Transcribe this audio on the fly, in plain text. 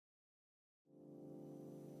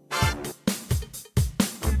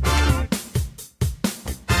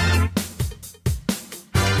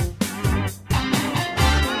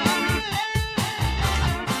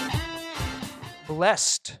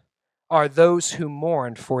Blessed are those who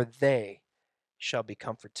mourn, for they shall be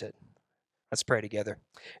comforted. Let's pray together.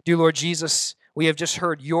 Dear Lord Jesus, we have just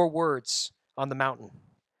heard your words on the mountain.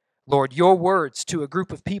 Lord, your words to a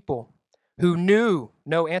group of people who knew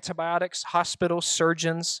no antibiotics, hospitals,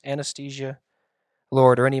 surgeons, anesthesia,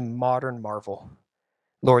 Lord, or any modern marvel.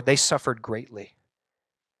 Lord, they suffered greatly.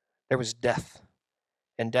 There was death,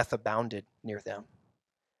 and death abounded near them.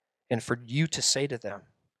 And for you to say to them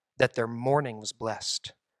that their mourning was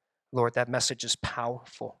blessed, Lord, that message is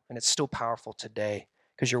powerful, and it's still powerful today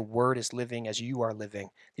because your word is living as you are living.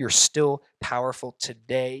 You're still powerful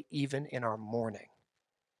today, even in our mourning.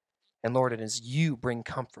 And Lord, it is you bring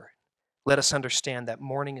comfort. Let us understand that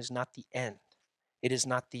mourning is not the end. It is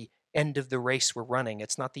not the end of the race we're running.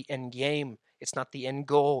 It's not the end game. It's not the end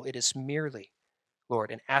goal. It is merely,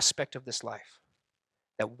 Lord, an aspect of this life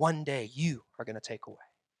that one day you are going to take away.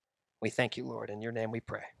 We thank you, Lord. In your name we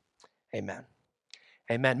pray. Amen.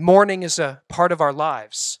 Amen. Mourning is a part of our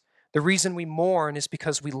lives. The reason we mourn is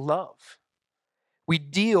because we love. We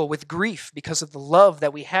deal with grief because of the love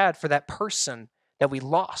that we had for that person that we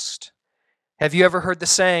lost. Have you ever heard the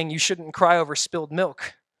saying, you shouldn't cry over spilled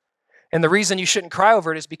milk? And the reason you shouldn't cry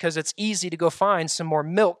over it is because it's easy to go find some more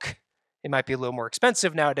milk. It might be a little more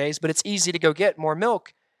expensive nowadays, but it's easy to go get more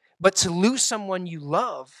milk. But to lose someone you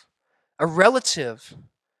love, a relative,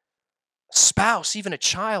 a spouse, even a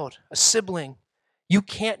child, a sibling, you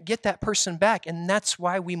can't get that person back, and that's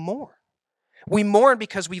why we mourn. We mourn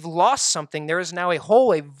because we've lost something. There is now a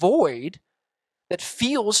hole, a void that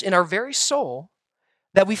feels in our very soul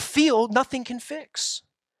that we feel nothing can fix.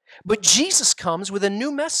 But Jesus comes with a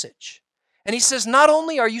new message. And he says, not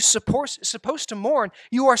only are you supposed to mourn,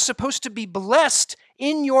 you are supposed to be blessed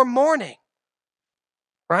in your mourning.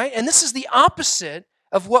 Right? And this is the opposite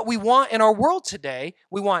of what we want in our world today.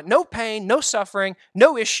 We want no pain, no suffering,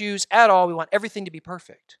 no issues at all. We want everything to be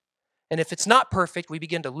perfect. And if it's not perfect, we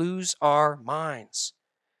begin to lose our minds.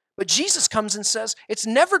 But Jesus comes and says, it's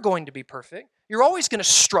never going to be perfect. You're always going to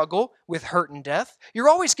struggle with hurt and death. You're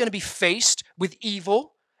always going to be faced with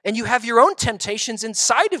evil. And you have your own temptations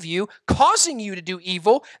inside of you causing you to do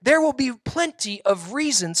evil. There will be plenty of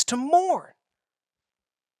reasons to mourn.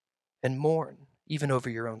 And mourn even over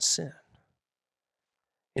your own sin.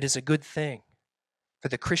 It is a good thing for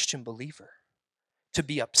the Christian believer to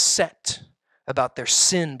be upset about their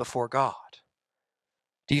sin before God.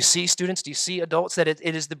 Do you see, students? Do you see, adults, that it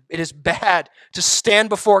is bad to stand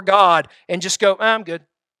before God and just go, I'm good.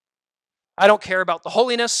 I don't care about the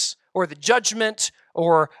holiness or the judgment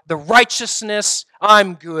or the righteousness.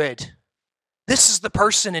 I'm good. This is the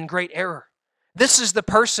person in great error. This is the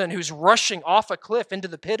person who's rushing off a cliff into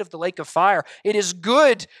the pit of the lake of fire. It is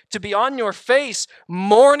good to be on your face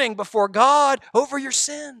mourning before God over your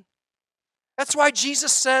sin. That's why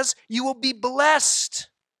Jesus says you will be blessed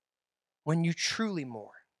when you truly mourn.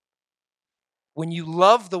 When you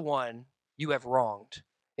love the one you have wronged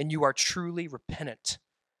and you are truly repentant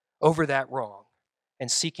over that wrong and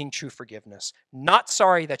seeking true forgiveness. Not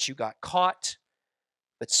sorry that you got caught,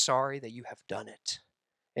 but sorry that you have done it.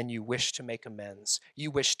 And you wish to make amends. You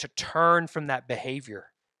wish to turn from that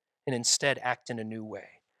behavior and instead act in a new way.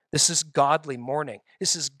 This is godly mourning.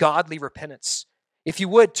 This is godly repentance. If you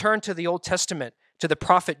would, turn to the Old Testament, to the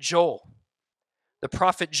prophet Joel. The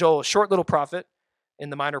prophet Joel, a short little prophet in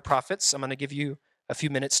the Minor Prophets. I'm going to give you a few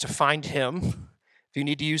minutes to find him. If you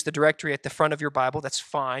need to use the directory at the front of your Bible, that's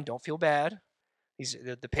fine. Don't feel bad.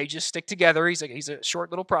 The pages stick together. He's a short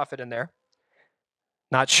little prophet in there.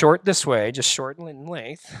 Not short this way, just short in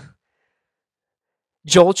length.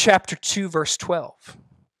 Joel chapter 2, verse 12.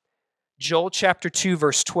 Joel chapter 2,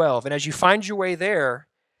 verse 12. And as you find your way there,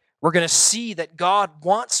 we're going to see that God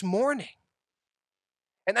wants mourning.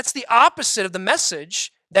 And that's the opposite of the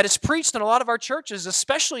message that is preached in a lot of our churches,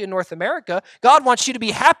 especially in North America. God wants you to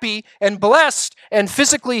be happy and blessed and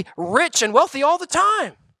physically rich and wealthy all the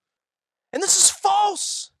time. And this is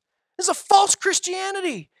false. This is a false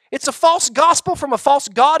Christianity. It's a false gospel from a false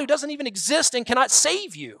God who doesn't even exist and cannot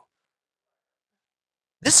save you.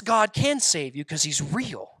 This God can save you because he's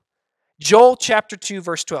real. Joel chapter 2,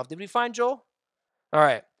 verse 12. Did we find Joel? All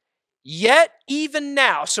right. Yet even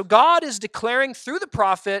now, so God is declaring through the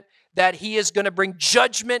prophet that he is going to bring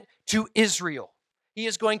judgment to Israel. He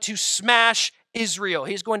is going to smash Israel.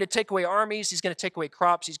 He's going to take away armies. He's going to take away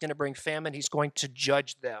crops. He's going to bring famine. He's going to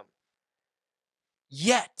judge them.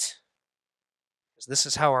 Yet, this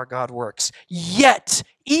is how our God works. Yet,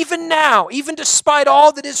 even now, even despite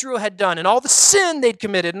all that Israel had done and all the sin they'd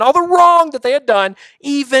committed and all the wrong that they had done,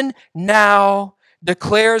 even now,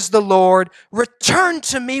 declares the Lord, return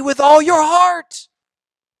to me with all your heart.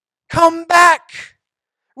 Come back.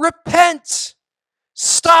 Repent.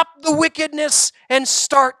 Stop the wickedness and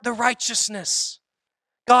start the righteousness.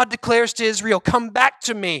 God declares to Israel, come back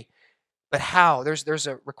to me. But how? There's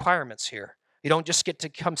a requirements here. You don't just get to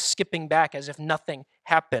come skipping back as if nothing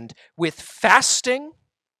happened. With fasting,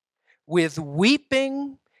 with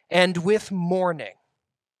weeping, and with mourning.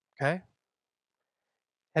 Okay?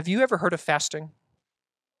 Have you ever heard of fasting?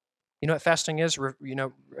 You know what fasting is?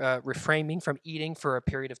 Refraining from eating for a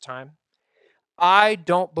period of time. I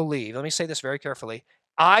don't believe, let me say this very carefully,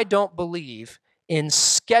 I don't believe in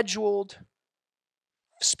scheduled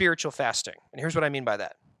spiritual fasting. And here's what I mean by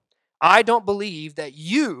that. I don't believe that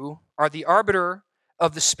you are the arbiter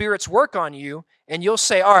of the Spirit's work on you, and you'll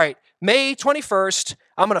say, all right, May 21st,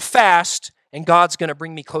 I'm going to fast, and God's going to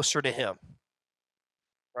bring me closer to Him.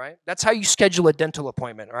 Right? That's how you schedule a dental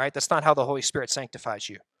appointment, right? That's not how the Holy Spirit sanctifies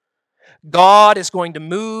you. God is going to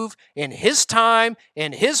move in His time,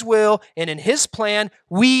 in His will, and in His plan.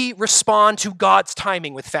 We respond to God's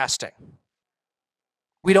timing with fasting.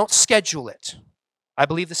 We don't schedule it. I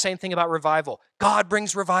believe the same thing about revival. God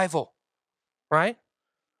brings revival, right?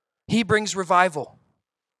 He brings revival.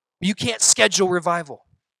 You can't schedule revival.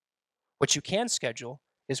 What you can schedule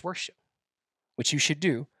is worship, which you should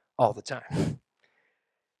do all the time.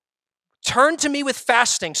 Turn to me with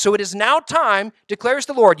fasting, so it is now time, declares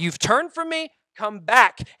the Lord. You've turned from me, come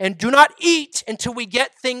back, and do not eat until we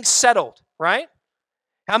get things settled, right?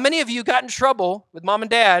 How many of you got in trouble with mom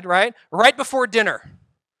and dad, right? Right before dinner,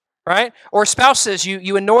 right? Or spouses,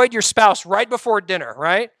 you annoyed your spouse right before dinner,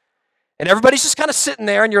 right? And everybody's just kind of sitting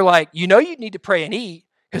there, and you're like, you need to pray and eat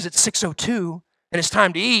because it's 6:02 and it's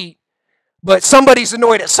time to eat, but somebody's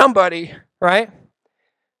annoyed at somebody, right?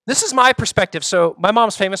 This is my perspective. So my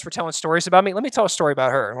mom's famous for telling stories about me. Let me tell a story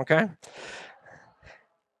about her, okay?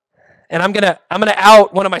 And I'm gonna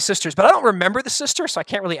out one of my sisters, but I don't remember the sister, so I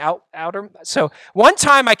can't really out her. So one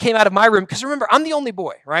time I came out of my room, because remember, I'm the only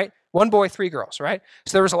boy, right? One boy, three girls, right?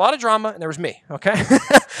 So there was a lot of drama, and there was me, okay?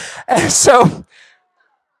 And so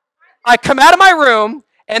I come out of my room,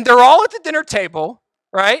 and they're all at the dinner table,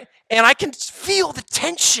 right? And I can feel the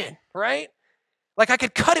tension, right? Like I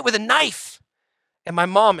could cut it with a knife. And my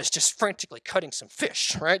mom is just frantically cutting some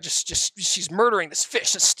fish, right? Just she's murdering this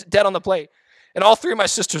fish that's dead on the plate. And all three of my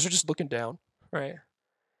sisters are just looking down, right?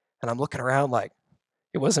 And I'm looking around like,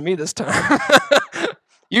 it wasn't me this time.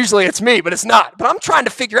 Usually it's me, but it's not. But I'm trying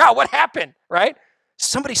to figure out what happened, right?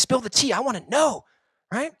 Somebody spilled the tea. I want to know,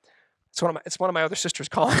 right? It's one of my other sisters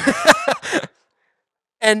calling.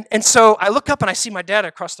 And so I look up and I see my dad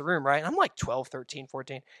across the room, right? And I'm like 12, 13,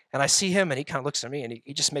 14. And I see him and he kind of looks at me and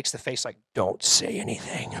he just makes the face like, don't say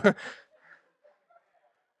anything.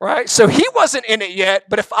 Right? So he wasn't in it yet,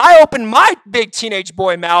 but if I opened my big teenage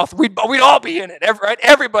boy mouth, we'd all be in it, right?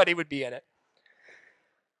 Everybody would be in it.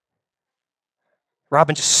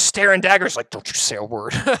 Robin just staring daggers like, don't you say a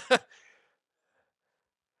word.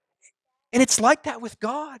 And it's like that with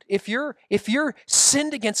God. If you're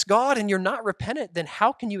sinned against God and you're not repentant, then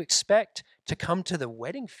how can you expect to come to the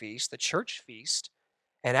wedding feast, the church feast,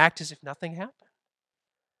 and act as if nothing happened?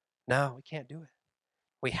 No, we can't do it.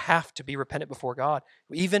 We have to be repentant before God,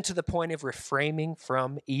 even to the point of refraining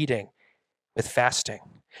from eating with fasting.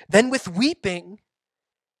 Then with weeping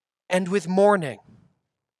and with mourning.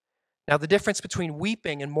 Now, the difference between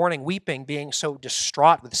weeping and mourning, weeping being so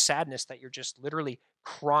distraught with sadness that you're just literally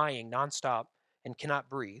crying nonstop and cannot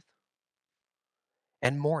breathe,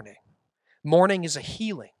 and mourning. Mourning is a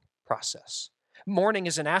healing process. Mourning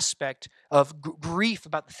is an aspect of grief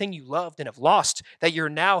about the thing you loved and have lost that you're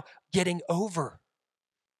now getting over.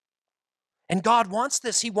 And God wants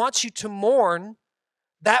this. He wants you to mourn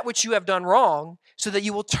that which you have done wrong so that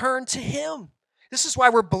you will turn to Him. This is why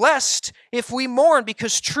we're blessed if we mourn,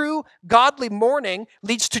 because true godly mourning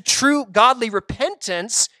leads to true godly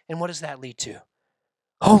repentance. And what does that lead to?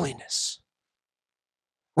 Holiness,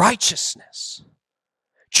 righteousness.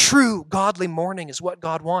 True godly mourning is what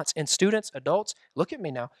God wants. And students, adults, look at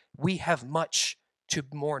me now. We have much to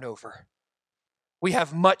mourn over. We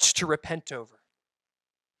have much to repent over.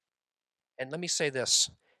 And let me say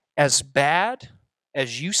this, as bad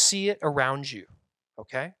as you see it around you,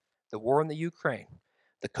 okay? The war in the Ukraine,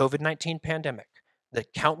 the COVID-19 pandemic, the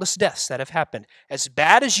countless deaths that have happened, as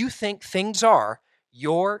bad as you think things are,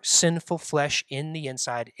 your sinful flesh in the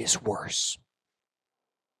inside is worse.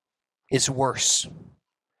 Is worse.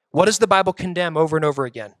 What does the Bible condemn over and over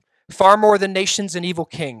again? Far more than nations and evil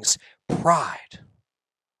kings. Pride.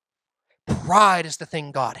 Pride is the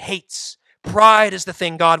thing God hates. Pride is the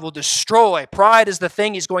thing God will destroy. Pride is the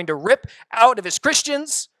thing He's going to rip out of His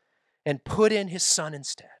Christians and put in His Son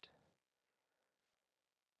instead.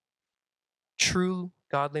 True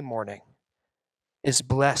godly mourning is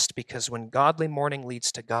blessed because when godly mourning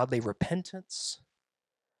leads to godly repentance,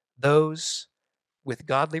 those with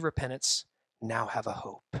godly repentance now have a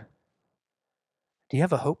hope. Do you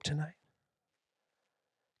have a hope tonight?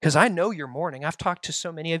 Because I know you're mourning. I've talked to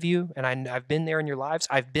so many of you, and I've been there in your lives.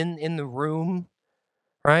 I've been in the room,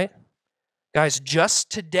 right? Guys, just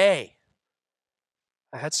today,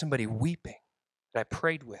 I had somebody weeping that I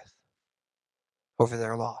prayed with over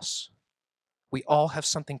their loss. We all have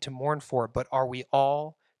something to mourn for, but are we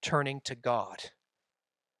all turning to God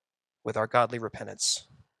with our godly repentance?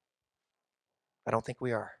 I don't think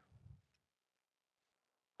we are.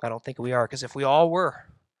 I don't think we are, because if we all were,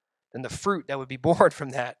 then the fruit that would be born from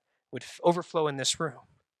that would overflow in this room.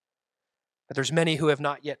 But there's many who have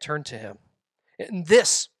not yet turned to him. And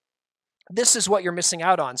this is what you're missing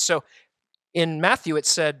out on. So in Matthew, it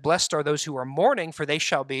said, blessed are those who are mourning, for they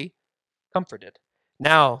shall be comforted.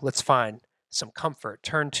 Now let's find some comfort.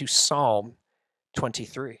 Turn to Psalm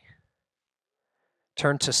 23.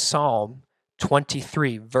 Turn to Psalm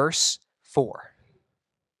 23, verse 4.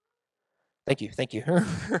 Thank you.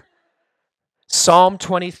 Psalm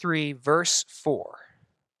 23, verse 4.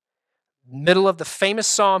 Middle of the famous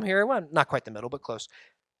psalm here. Well, not quite the middle, but close.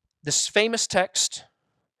 This famous text,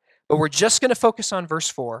 but we're just going to focus on verse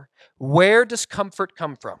 4. Where does comfort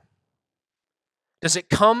come from? Does it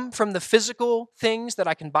come from the physical things that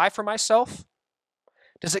I can buy for myself?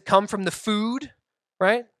 Does it come from the food,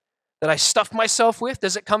 right, that I stuff myself with?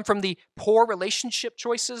 Does it come from the poor relationship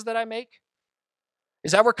choices that I make?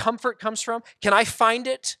 Is that where comfort comes from? Can I find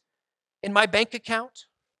it in my bank account?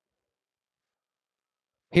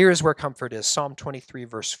 Here is where comfort is. Psalm 23,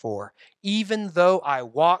 verse 4. Even though I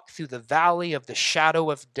walk through the valley of the shadow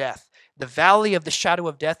of death. The valley of the shadow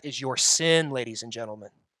of death is your sin, ladies and gentlemen.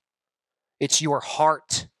 It's your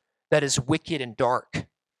heart that is wicked and dark.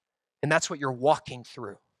 And that's what you're walking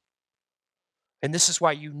through. And this is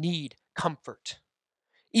why you need comfort.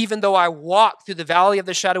 Even though I walk through the valley of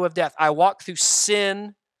the shadow of death, I walk through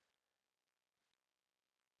sin,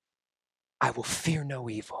 I will fear no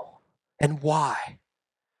evil. And why?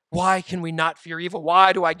 Why can we not fear evil?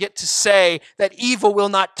 Why do I get to say that evil will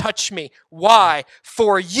not touch me? Why?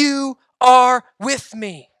 For you are with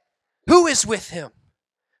me. Who is with him?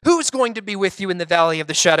 Who is going to be with you in the valley of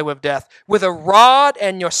the shadow of death? With a rod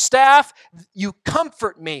and your staff, you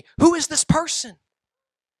comfort me. Who is this person?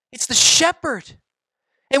 It's the shepherd.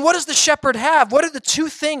 And what does the shepherd have? What are the two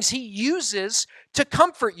things he uses to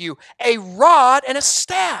comfort you? A rod and a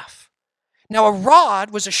staff. Now, a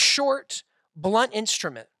rod was a short, blunt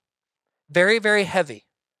instrument, very, very heavy,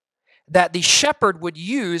 that the shepherd would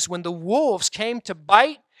use when the wolves came to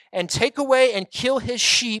bite and take away and kill his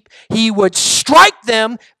sheep. He would strike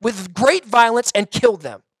them with great violence and kill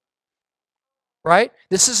them. Right?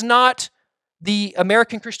 This is not the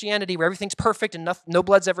American Christianity where everything's perfect and no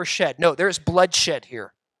blood's ever shed. No, there's bloodshed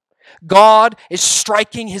here. God is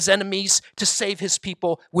striking his enemies to save his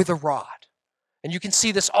people with a rod. And you can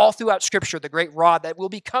see this all throughout Scripture, the great rod that will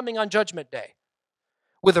be coming on Judgment Day.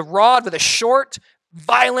 With a rod, with a short,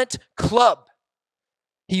 violent club,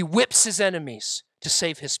 he whips his enemies to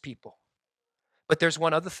save his people. But there's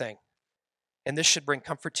one other thing, and this should bring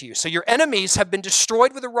comfort to you. So your enemies have been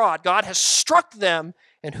destroyed with a rod. God has struck them,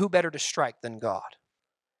 and who better to strike than God?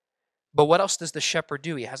 But what else does the shepherd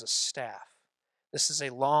do? He has a staff. This is a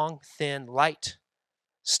long, thin, light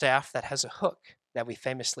staff that has a hook that we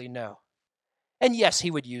famously know. And yes,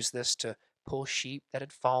 he would use this to pull sheep that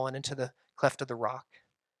had fallen into the cleft of the rock.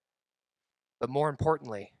 But more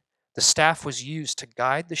importantly, the staff was used to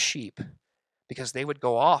guide the sheep because they would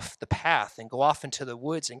go off the path and go off into the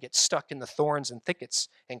woods and get stuck in the thorns and thickets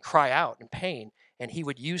and cry out in pain. And he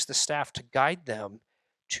would use the staff to guide them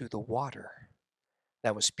to the water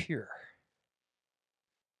that was pure.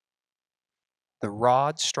 The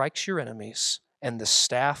rod strikes your enemies, and the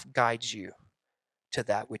staff guides you to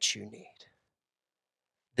that which you need.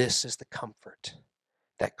 This is the comfort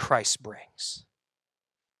that Christ brings.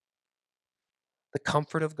 The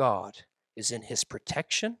comfort of God is in his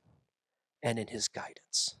protection and in his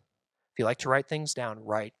guidance. If you like to write things down,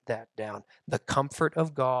 write that down. The comfort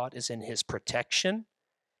of God is in his protection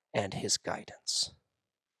and his guidance.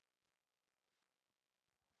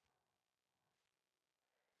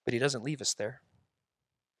 But he doesn't leave us there.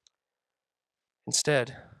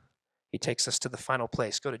 Instead, he takes us to the final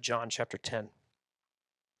place. Go to John chapter 10.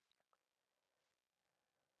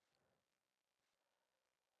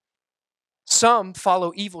 Some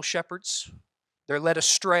follow evil shepherds. They're led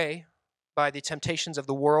astray by the temptations of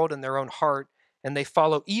the world and their own heart, and they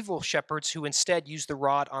follow evil shepherds who instead use the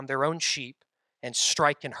rod on their own sheep and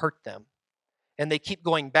strike and hurt them. And they keep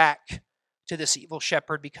going back to this evil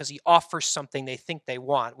shepherd because he offers something they think they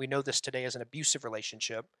want. We know this today as an abusive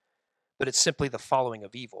relationship, but it's simply the following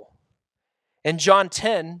of evil. In John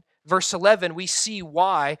 10, verse 11, we see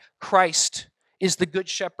why Christ is the good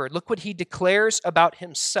shepherd. Look what he declares about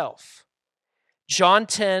himself. John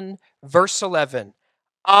 10, verse 11.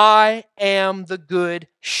 I am the good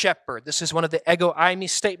shepherd. This is one of the ego eimi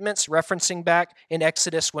statements, referencing back in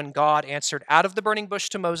Exodus when God answered out of the burning bush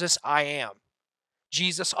to Moses, I am.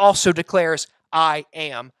 Jesus also declares, I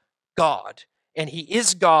am God. And he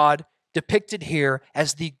is God, depicted here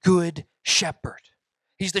as the good shepherd.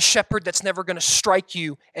 He's the shepherd that's never going to strike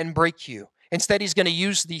you and break you. Instead, he's going to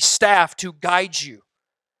use the staff to guide you.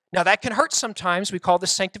 Now, that can hurt sometimes. We call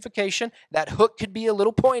this sanctification. That hook could be a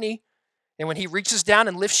little pointy. And when he reaches down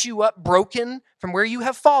and lifts you up broken from where you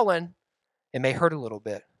have fallen, it may hurt a little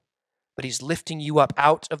bit. But he's lifting you up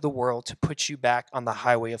out of the world to put you back on the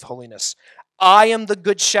highway of holiness. I am the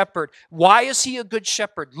good shepherd. Why is he a good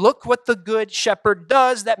shepherd? Look what the good shepherd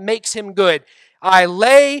does that makes him good. I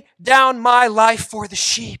lay down my life for the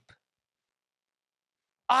sheep.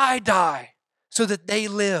 I die so that they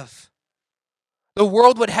live. The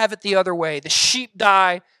world would have it the other way. The sheep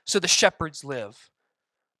die so the shepherds live.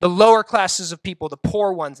 The lower classes of people, the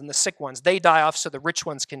poor ones and the sick ones, they die off so the rich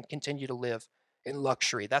ones can continue to live in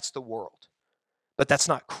luxury. That's the world. But that's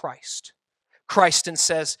not Christ. Christ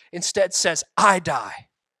instead says, I die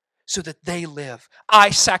so that they live. I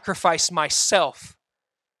sacrifice myself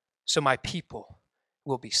so my people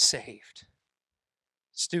will be saved.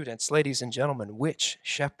 Students, ladies and gentlemen, which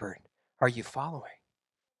shepherd are you following?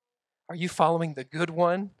 Are you following the good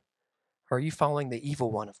one, or are you following the evil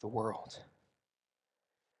one of the world?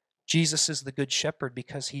 Jesus is the good shepherd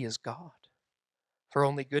because he is God. For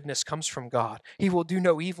only goodness comes from God. He will do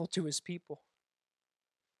no evil to his people.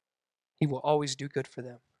 He will always do good for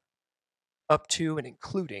them, up to and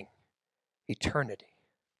including eternity.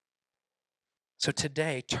 So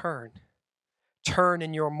today, turn. Turn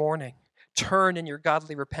in your mourning. Turn in your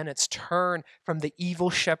godly repentance. Turn from the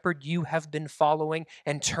evil shepherd you have been following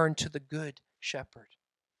and turn to the good shepherd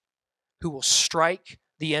who will strike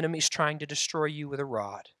the enemies trying to destroy you with a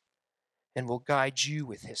rod and will guide you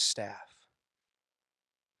with his staff.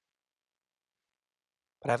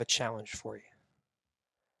 But I have a challenge for you.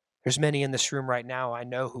 There's many in this room right now I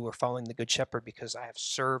know who are following the Good Shepherd because I have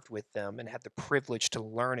served with them and had the privilege to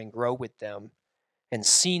learn and grow with them and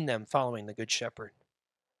seen them following the Good Shepherd.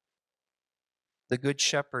 The Good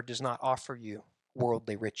Shepherd does not offer you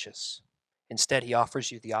worldly riches. Instead, he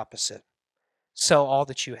offers you the opposite. Sell all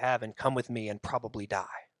that you have and come with me and probably die.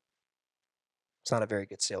 It's not a very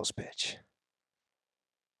good sales pitch.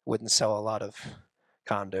 Wouldn't sell a lot of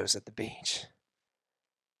condos at the beach.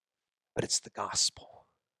 But it's the gospel.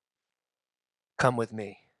 Come with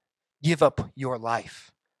me. Give up your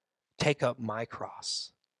life. Take up my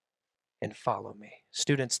cross and follow me.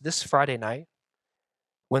 Students, this Friday night,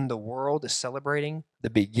 when the world is celebrating the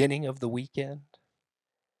beginning of the weekend,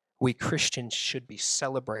 we Christians should be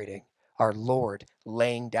celebrating our Lord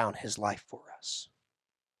laying down his life for us.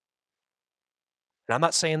 And I'm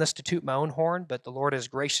not saying this to toot my own horn, but the Lord has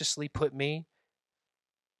graciously put me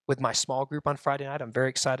with my small group on Friday night. I'm very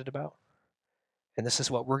excited about. And this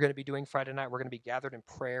is what we're going to be doing Friday night. We're going to be gathered in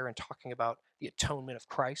prayer and talking about the atonement of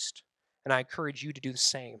Christ. And I encourage you to do the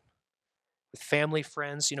same. With family,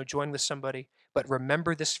 friends, join with somebody. But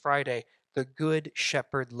remember this Friday, the Good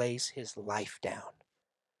Shepherd lays his life down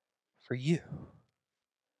for you,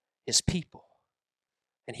 his people.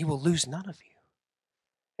 And he will lose none of you.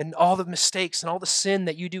 And all the mistakes and all the sin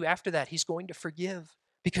that you do after that, he's going to forgive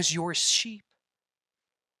because you're his sheep.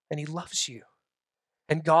 And he loves you.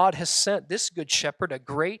 And God has sent this Good Shepherd a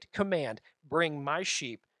great command. Bring my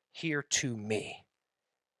sheep here to me.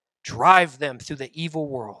 Drive them through the evil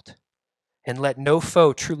world. And let no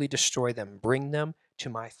foe truly destroy them. Bring them to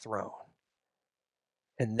my throne.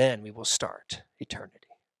 And then we will start eternity.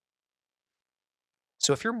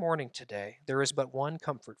 So if you're mourning today, there is but one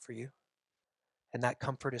comfort for you. And that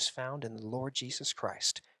comfort is found in the Lord Jesus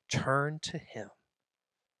Christ. Turn to him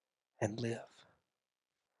and live.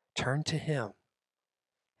 Turn to him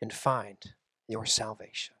and find your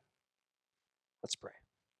salvation. Let's pray.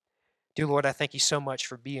 Dear Lord, I thank you so much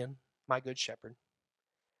for being my good shepherd.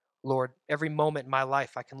 Lord, every moment in my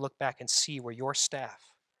life I can look back and see where your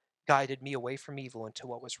staff guided me away from evil into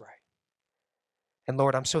what was right. And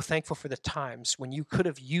Lord, I'm so thankful for the times when you could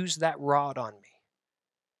have used that rod on me.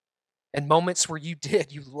 And moments where you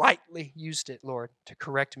did, you lightly used it, Lord, to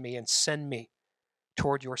correct me and send me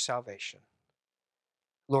toward your salvation.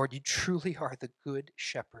 Lord, you truly are the good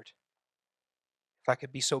shepherd. If I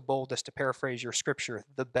could be so bold as to paraphrase your scripture,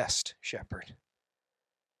 the best shepherd.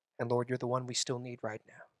 And Lord, you're the one we still need right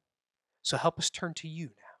now. So help us turn to you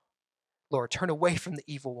now. Lord, turn away from the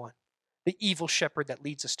evil one, the evil shepherd that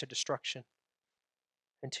leads us to destruction,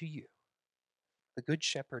 and to you, the good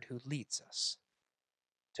shepherd who leads us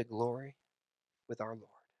to glory with our Lord.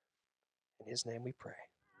 In his name we pray.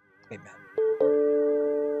 Amen.